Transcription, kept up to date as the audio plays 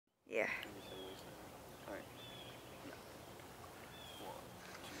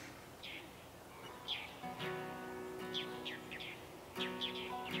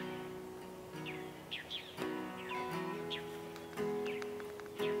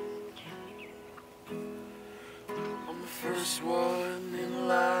first one in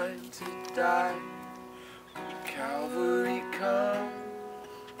line to die when Calvary comes.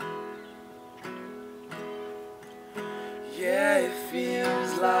 Yeah, it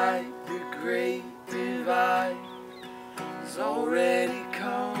feels like the great divide has already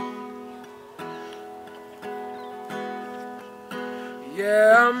come.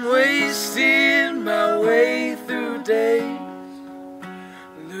 Yeah, I'm wasting my way through days,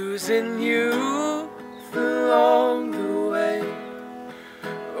 losing youth along the way.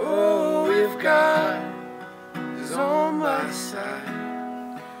 Oh, if God is on my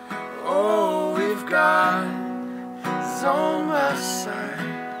side, oh, if God is on my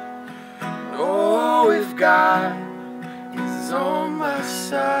side, oh, if God is on my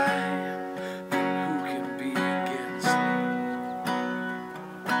side, then who can be against me?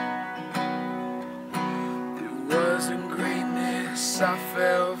 There wasn't greatness I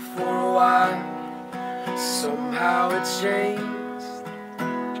felt for a while, somehow it changed.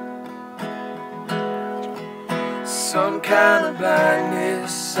 Some kind of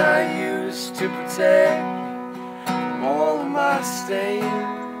blindness I used to protect from all of my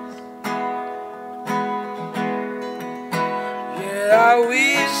stains. Yeah, I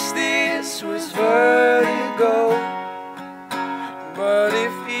wish this was vertigo, but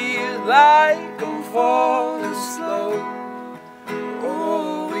it feels like I'm falling slow.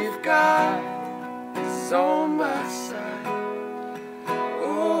 Oh, if God is on my side,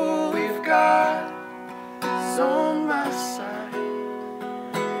 oh, if God is on my side,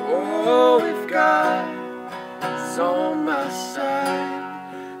 oh, if God is on my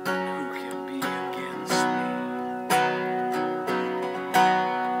side, then who can be against me?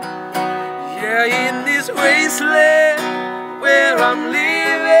 Yeah, in this wasteland where I'm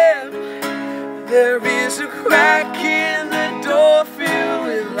living, there is a crack in the door filled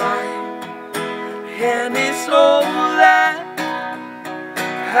with light, and it's all that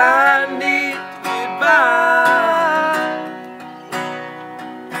I need to get by.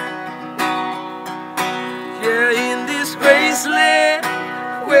 Yeah, in this wasteland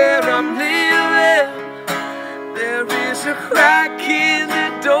where I'm living, there is a crack in the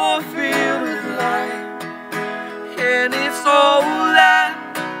door filled with light, and it's all that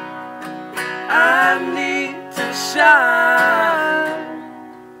I need to shine.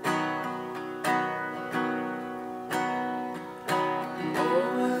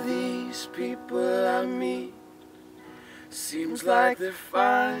 All of these people I meet, seems like they're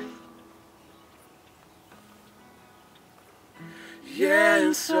fine. Yeah,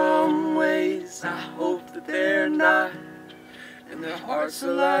 in some ways I hope that they're not, and their hearts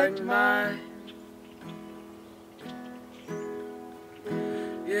are like mine.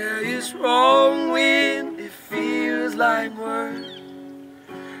 Yeah, it's wrong when it feels like work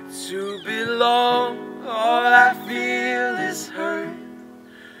to belong. All I feel is hurt.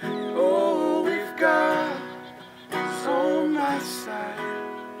 Oh, if God is on my side,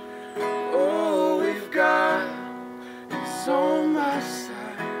 oh, if God is on my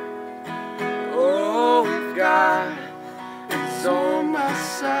side, oh, if God is on my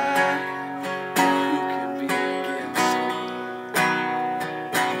side, who can be against me?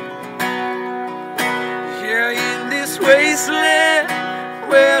 Yeah, in this wasteland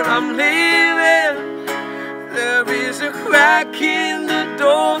where I'm living, there is a crack in the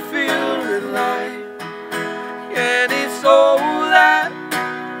door filled with light, and it's all that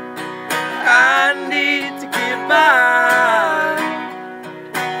I need to get by.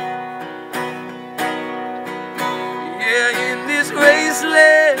 Yeah, in this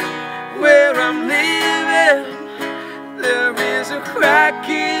wasteland where I'm living, there is a crack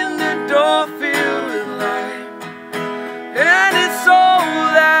in the door filled with light, and it's all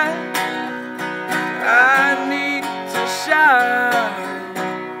that I need to shine.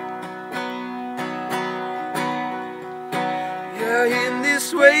 Yeah, in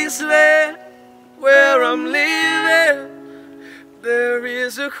this wasteland where I'm living, there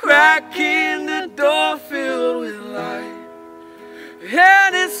is a crack in the door filled with light,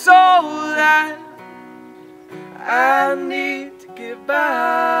 and it's all that I need to get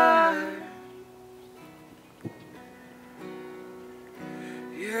by.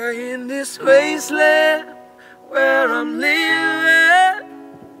 Yeah, in this wasteland where I'm living,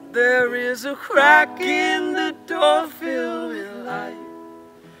 there is a crack in the door filled with light,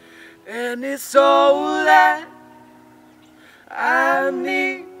 and it's all that I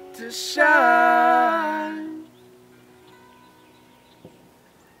need to shine.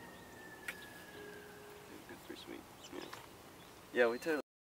 Pretty sweet. Yeah, we totally